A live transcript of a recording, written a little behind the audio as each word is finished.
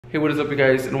Hey, what is up you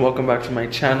guys, and welcome back to my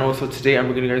channel. So today I'm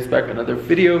bringing you guys back another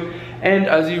video, and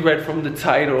as you read from the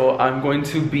title, I'm going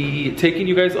to be taking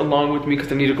you guys along with me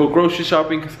because I need to go grocery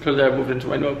shopping because clearly I moved into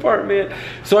my new apartment.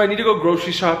 So I need to go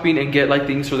grocery shopping and get like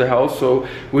things for the house. So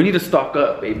we need to stock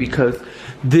up, baby, because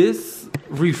this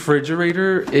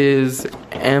refrigerator is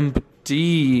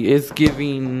empty. It's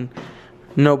giving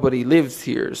nobody lives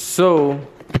here. So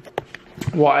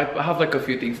well, I have like a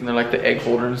few things in there, like the egg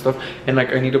holder and stuff, and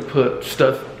like I need to put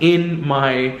stuff in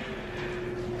my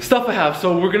stuff I have.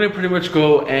 So we're gonna pretty much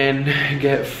go and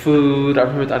get food. I'm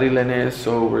here with Arilene,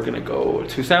 so we're gonna go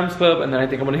to Sam's Club, and then I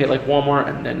think I'm gonna hit like Walmart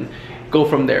and then go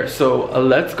from there. So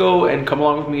let's go and come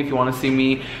along with me if you want to see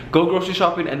me go grocery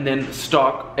shopping and then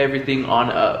stock everything on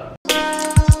up.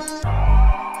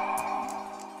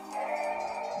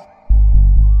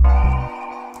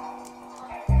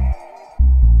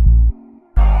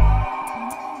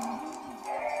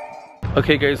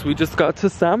 Okay guys, we just got to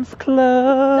Sam's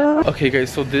Club. Okay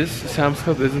guys, so this Sam's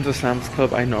Club isn't the Sam's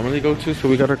Club I normally go to, so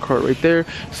we got our cart right there.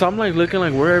 So I'm like looking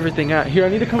like where everything at. Here, I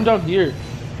need to come down here.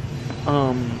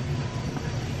 And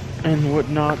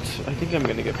whatnot. I think I'm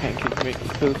gonna get pancake mix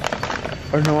because,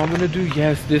 or no, I'm gonna do,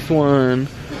 yes, this one.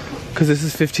 Cause this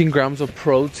is 15 grams of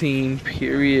protein,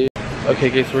 period. Okay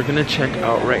guys, we're gonna check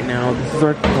out right now. This is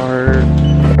our cart.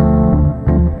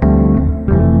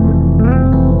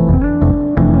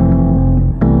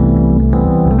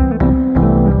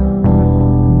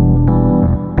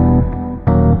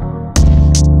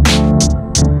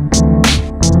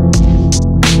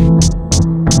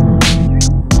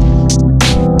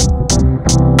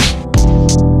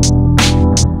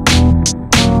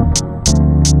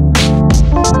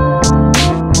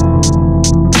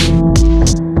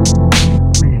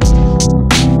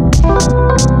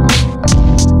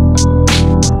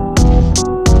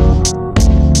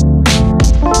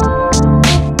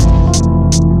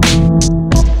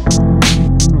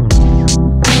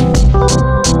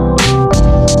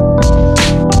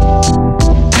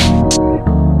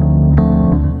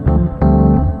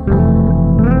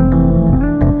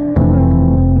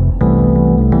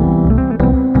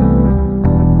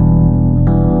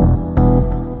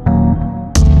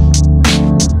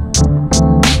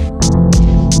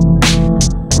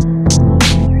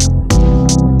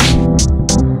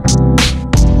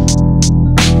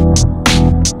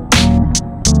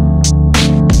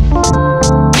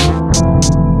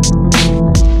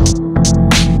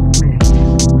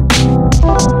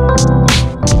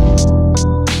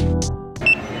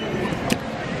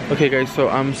 Okay guys, so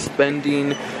I'm spending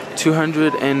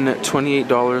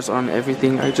 $228 on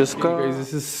everything I just got. Okay, guys,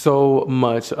 this is so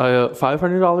much.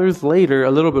 $500 later, a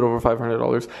little bit over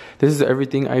 $500. This is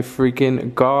everything I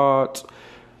freaking got.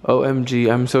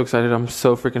 OMG, I'm so excited. I'm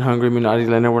so freaking hungry. Me and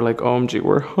Arilena were like, OMG,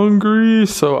 we're hungry.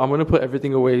 So I'm gonna put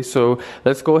everything away. So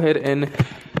let's go ahead and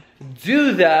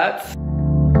do that.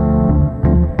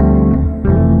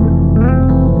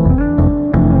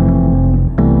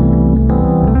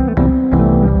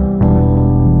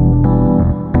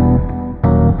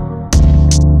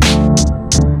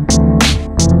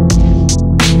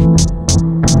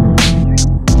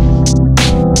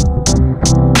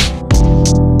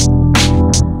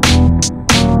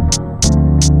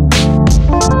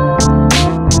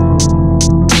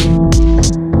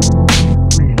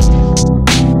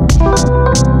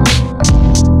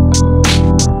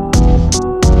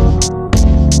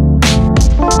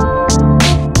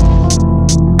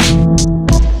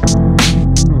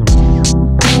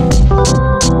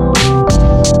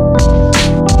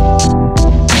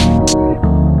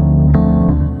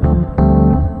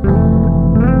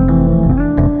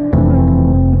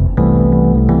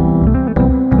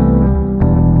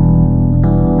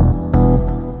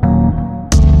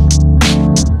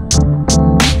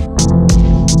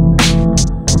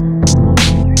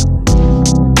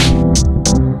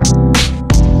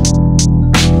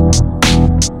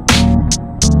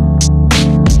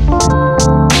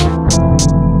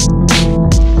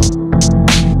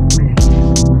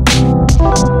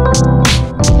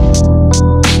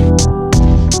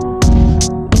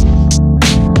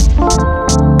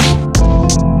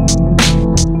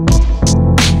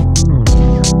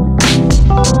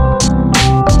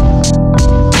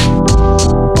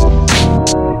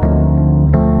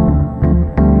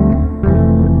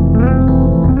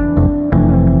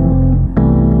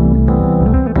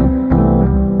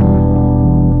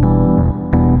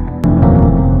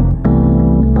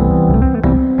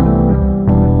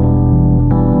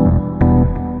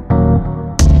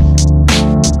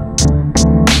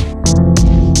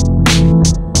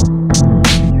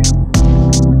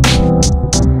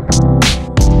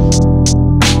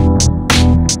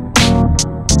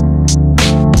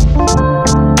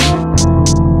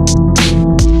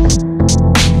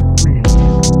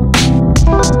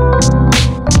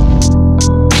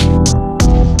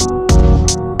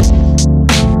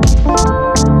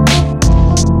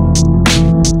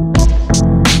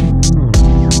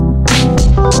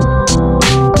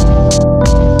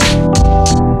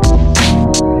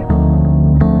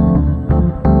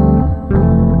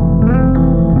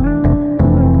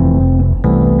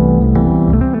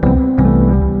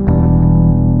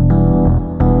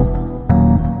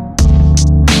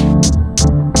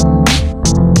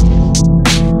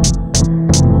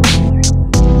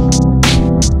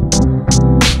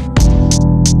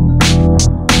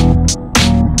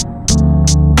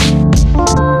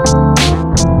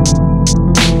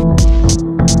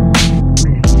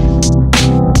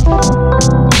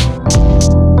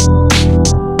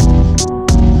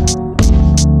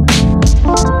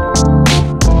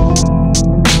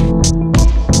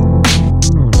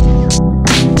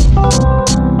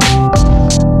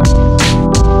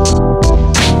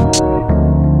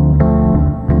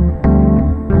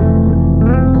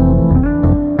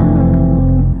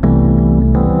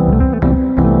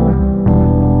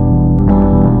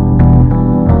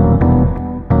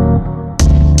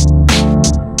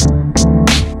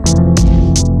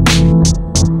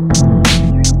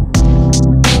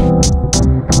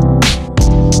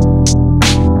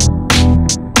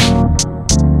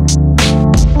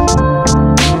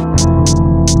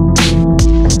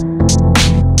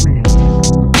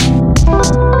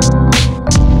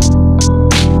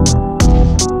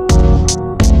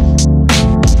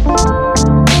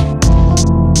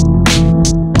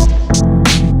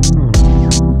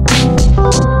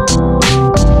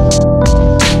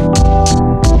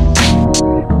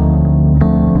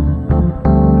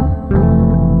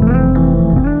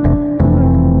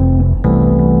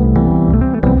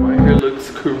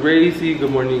 crazy.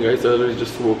 Good morning, guys. I literally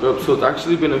just woke up, so it's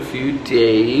actually been a few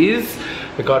days.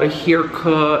 I got a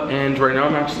haircut, and right now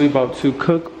I'm actually about to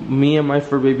cook me and my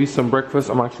fur baby some breakfast.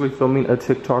 I'm actually filming a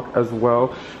TikTok as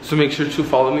well, so make sure to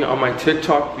follow me on my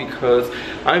TikTok because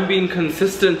I'm being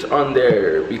consistent on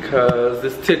there. Because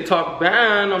this TikTok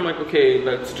ban, I'm like, okay,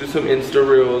 let's do some Insta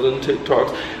reels and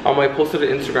TikToks. I posted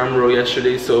an Instagram reel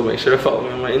yesterday, so make sure to follow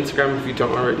me on my Instagram if you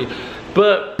don't already.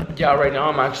 But yeah, right now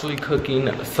I'm actually cooking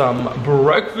some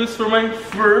breakfast for my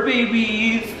fur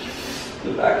babies.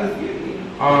 The back is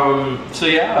getting. So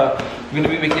yeah, I'm gonna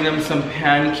be making them some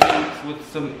pancakes with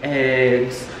some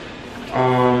eggs.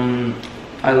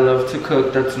 I love to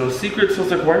cook, that's no secret. So I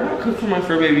was like, why not cook for my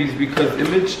fur babies? Because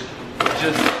Image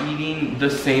just eating the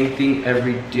same thing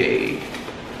every day,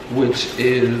 which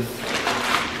is,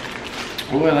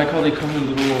 oh, I like how they come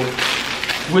in little,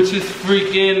 which is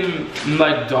freaking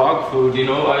like dog food, you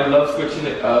know? I love switching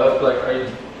it up. Like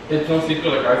it's no secret,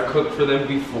 like I've cooked for them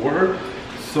before.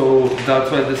 So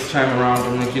that's why this time around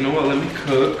I'm like, you know what, let me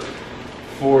cook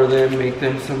for them, make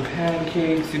them some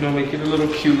pancakes, you know, make it a little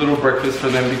cute little breakfast for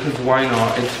them, because why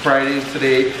not? It's Friday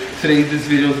today. Today this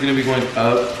video is gonna be going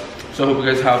up. So I hope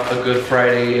you guys have a good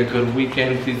Friday, a good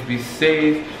weekend. Please be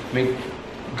safe, make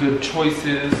good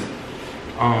choices.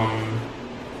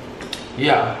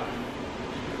 Yeah.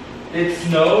 It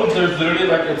snowed. There's literally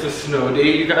like, it's a snow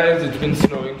day, you guys. It's been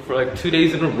snowing for like 2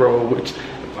 days in a row, which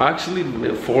I actually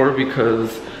live for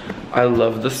because I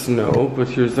love the snow. But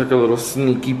here's like a little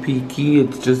sneaky peeky.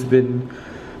 It's just been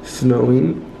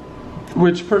snowing,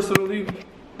 which personally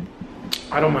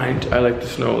I don't mind. I like the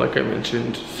snow, like I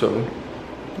mentioned. So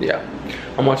yeah,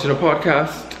 I'm watching a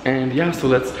podcast, and yeah, so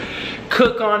let's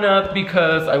cook on up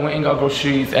because I went and got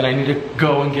groceries and I need to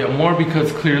go and get more because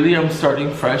clearly I'm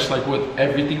starting fresh, like with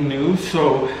everything new.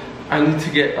 So I need to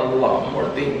get a lot more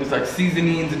things, like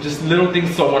seasonings and just little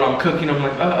things, so when I'm cooking I'm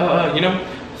like you know.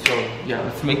 So yeah,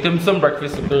 let's make them some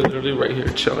breakfast. They're literally right here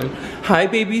chilling. Hi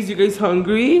babies, you guys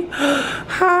hungry?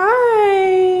 Hi.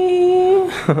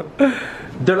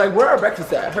 They're like, where our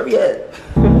breakfast at? Hurry up.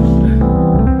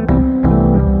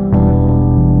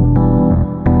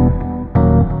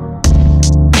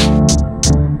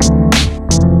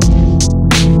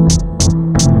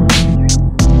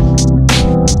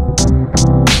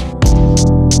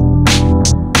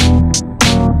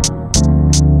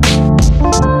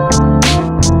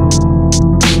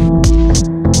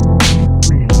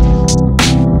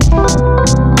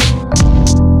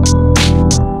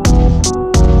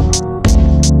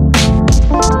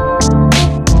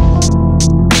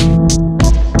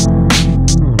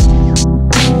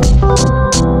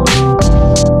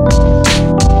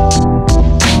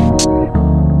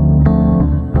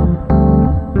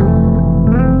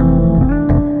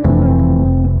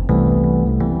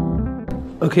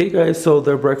 Okay guys, so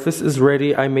their breakfast is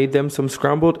ready. I made them some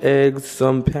scrambled eggs,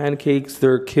 some pancakes,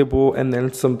 their kibble, and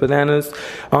then some bananas.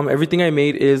 Everything I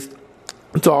made is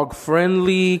dog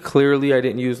friendly. Clearly I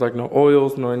didn't use like no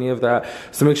oils nor any of that.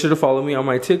 So make sure to follow me on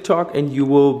my TikTok and you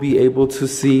will be able to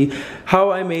see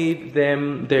how I made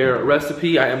them their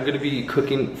recipe. I am going to be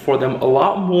cooking for them a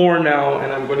lot more now,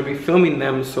 and I'm going to be filming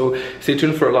them, so stay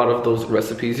tuned for a lot of those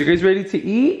recipes. You guys ready to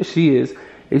eat? She is.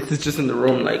 Ace is just in the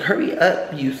room like, hurry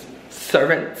up, you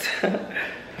servant.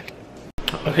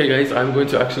 Okay guys, I'm going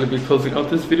to actually be closing out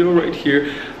this video right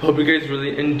here. Hope you guys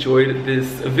really enjoyed this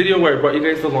video where I brought you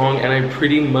guys along and I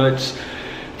pretty much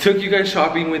took you guys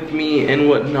shopping with me and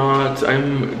whatnot.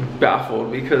 I'm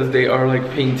baffled because they are like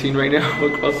painting right now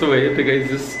across the way. The guy's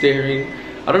just staring.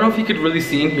 I don't know if you could really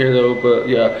see in here though, but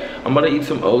yeah, I'm about to eat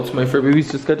some oats. My fur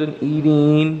babies just got done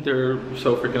eating. They're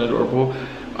so freaking adorable.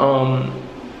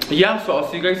 Yeah, so I'll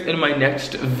see you guys in my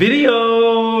next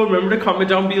video. Remember to comment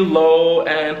down below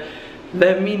and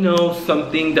let me know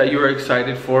something that you're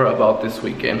excited for about this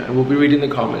weekend. I will be reading the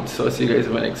comments, so I'll see you guys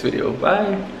in my next video.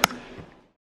 Bye.